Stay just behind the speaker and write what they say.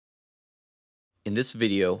In this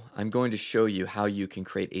video, I'm going to show you how you can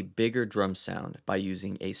create a bigger drum sound by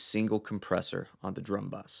using a single compressor on the drum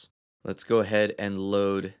bus. Let's go ahead and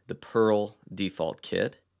load the Pearl default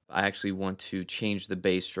kit. I actually want to change the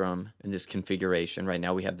bass drum in this configuration. Right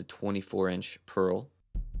now we have the 24-inch Pearl.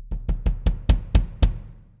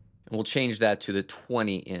 And we'll change that to the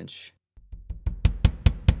 20-inch.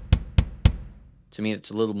 To me, it's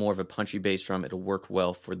a little more of a punchy bass drum. It'll work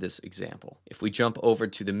well for this example. If we jump over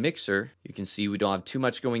to the mixer, you can see we don't have too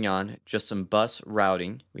much going on, just some bus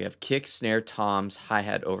routing. We have kick, snare, toms,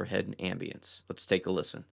 hi-hat, overhead, and ambience. Let's take a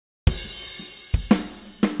listen.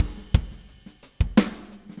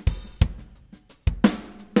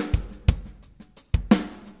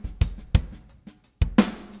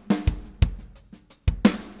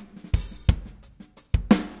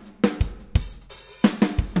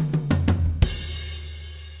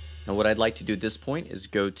 Now what I'd like to do at this point is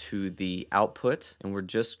go to the output, and we're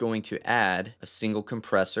just going to add a single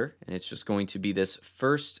compressor, and it's just going to be this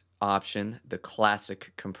first option, the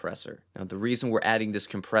classic compressor. Now the reason we're adding this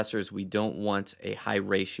compressor is we don't want a high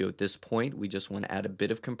ratio at this point. We just want to add a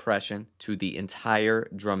bit of compression to the entire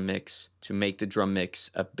drum mix to make the drum mix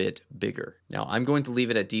a bit bigger. Now I'm going to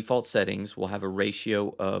leave it at default settings. We'll have a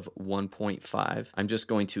ratio of 1.5. I'm just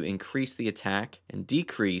going to increase the attack and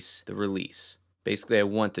decrease the release. Basically, I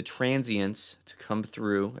want the transients to come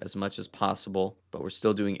through as much as possible, but we're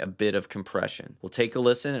still doing a bit of compression. We'll take a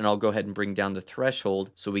listen, and I'll go ahead and bring down the threshold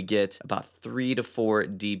so we get about 3 to 4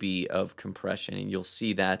 dB of compression, and you'll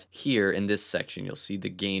see that here in this section. You'll see the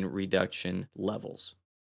gain reduction levels.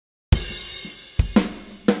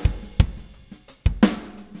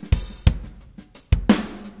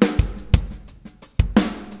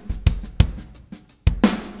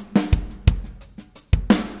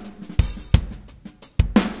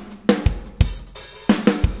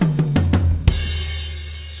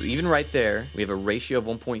 So even right there, we have a ratio of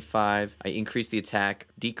 1.5. I increased the attack,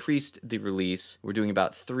 decreased the release. We're doing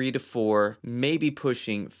about 3 to 4, maybe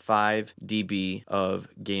pushing 5 dB of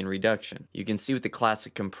gain reduction. You can see with the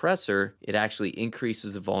classic compressor, it actually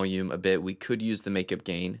increases the volume a bit. We could use the makeup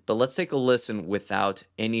gain, but let's take a listen without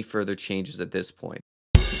any further changes at this point.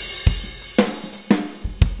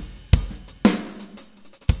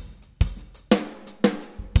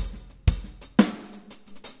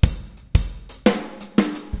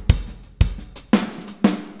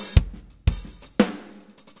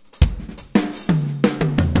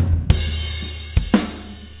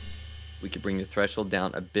 We could bring the threshold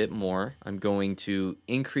down a bit more. I'm going to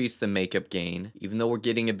increase the makeup gain. Even though we're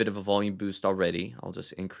getting a bit of a volume boost already, I'll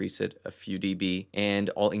just increase it a few dB. And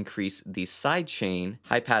I'll increase the sidechain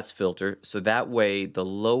high-pass filter so that way the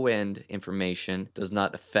low-end information does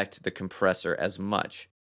not affect the compressor as much.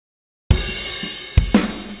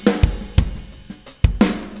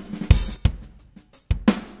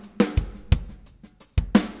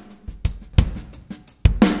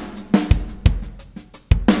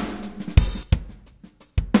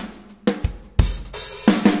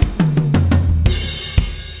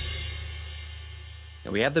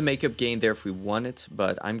 We have the makeup gain there if we want it,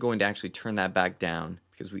 but I'm going to actually turn that back down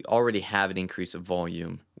because we already have an increase of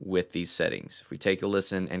volume with these settings. If we take a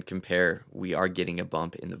listen and compare, we are getting a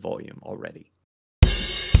bump in the volume already.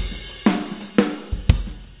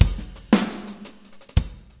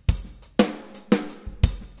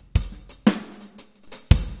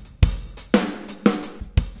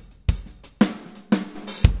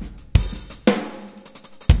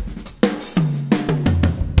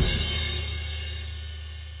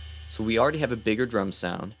 So we already have a bigger drum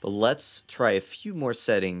sound, but let's try a few more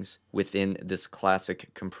settings within this classic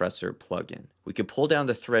compressor plugin. We could pull down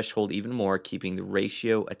the threshold even more, keeping the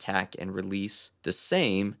ratio, attack, and release the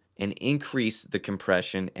same, and increase the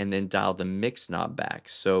compression and then dial the mix knob back.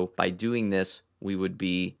 So by doing this, we would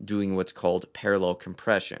be doing what's called parallel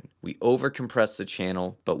compression. We overcompress the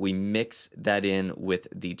channel, but we mix that in with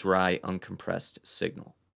the dry uncompressed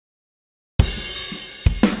signal.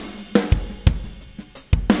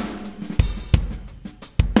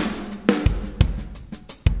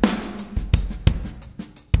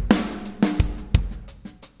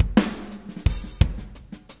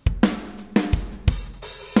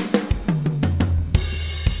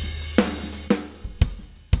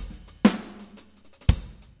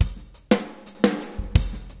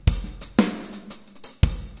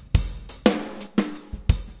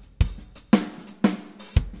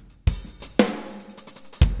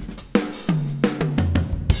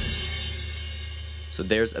 So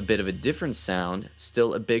there's a bit of a different sound,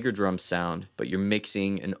 still a bigger drum sound, but you're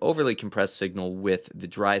mixing an overly compressed signal with the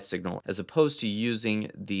dry signal, as opposed to using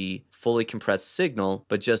the fully compressed signal,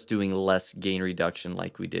 but just doing less gain reduction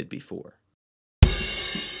like we did before.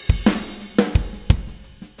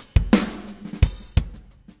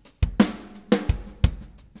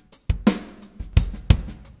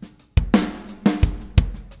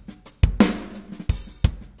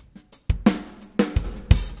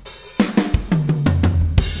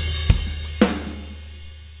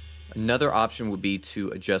 Another option would be to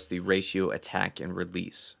adjust the ratio, attack, and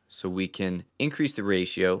release. So we can increase the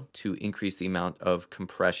ratio to increase the amount of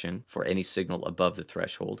compression for any signal above the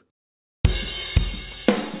threshold.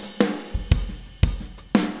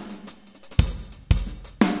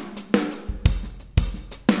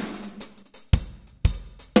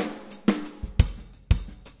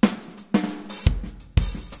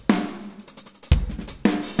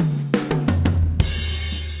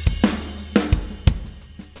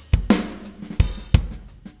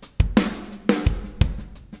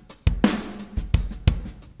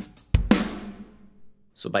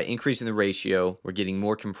 So by increasing the ratio, we're getting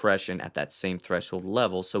more compression at that same threshold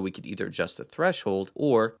level. So we could either adjust the threshold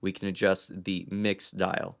or we can adjust the mix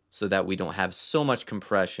dial so that we don't have so much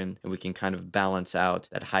compression and we can kind of balance out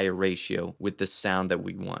that higher ratio with the sound that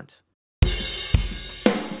we want.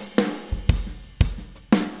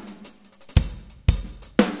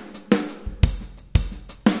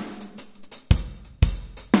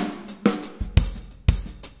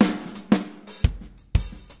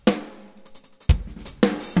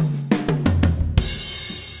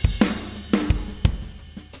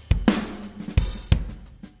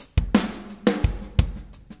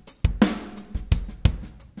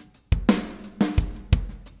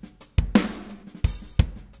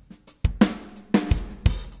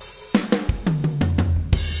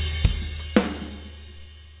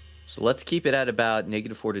 So let's keep it at about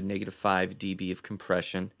 -4 to -5 dB of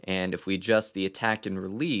compression. And if we adjust the attack and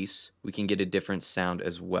release, we can get a different sound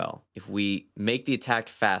as well. If we make the attack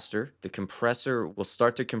faster, the compressor will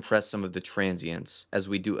start to compress some of the transients. As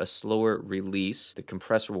we do a slower release, the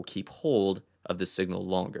compressor will keep hold of the signal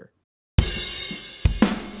longer.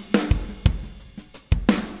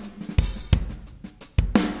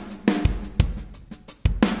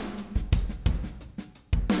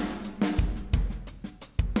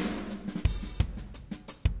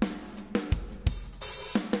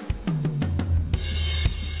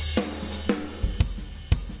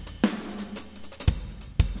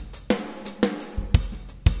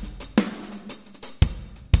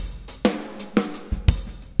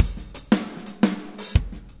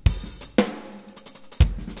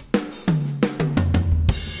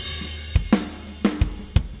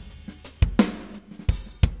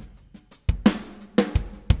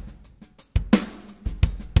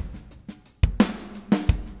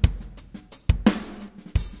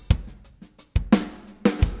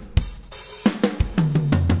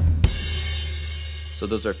 So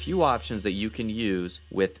those are a few options that you can use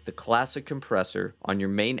with the classic compressor on your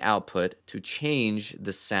main output to change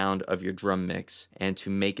the sound of your drum mix and to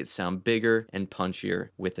make it sound bigger and punchier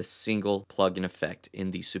with a single plug-in effect in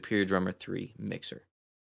the Superior Drummer 3 mixer.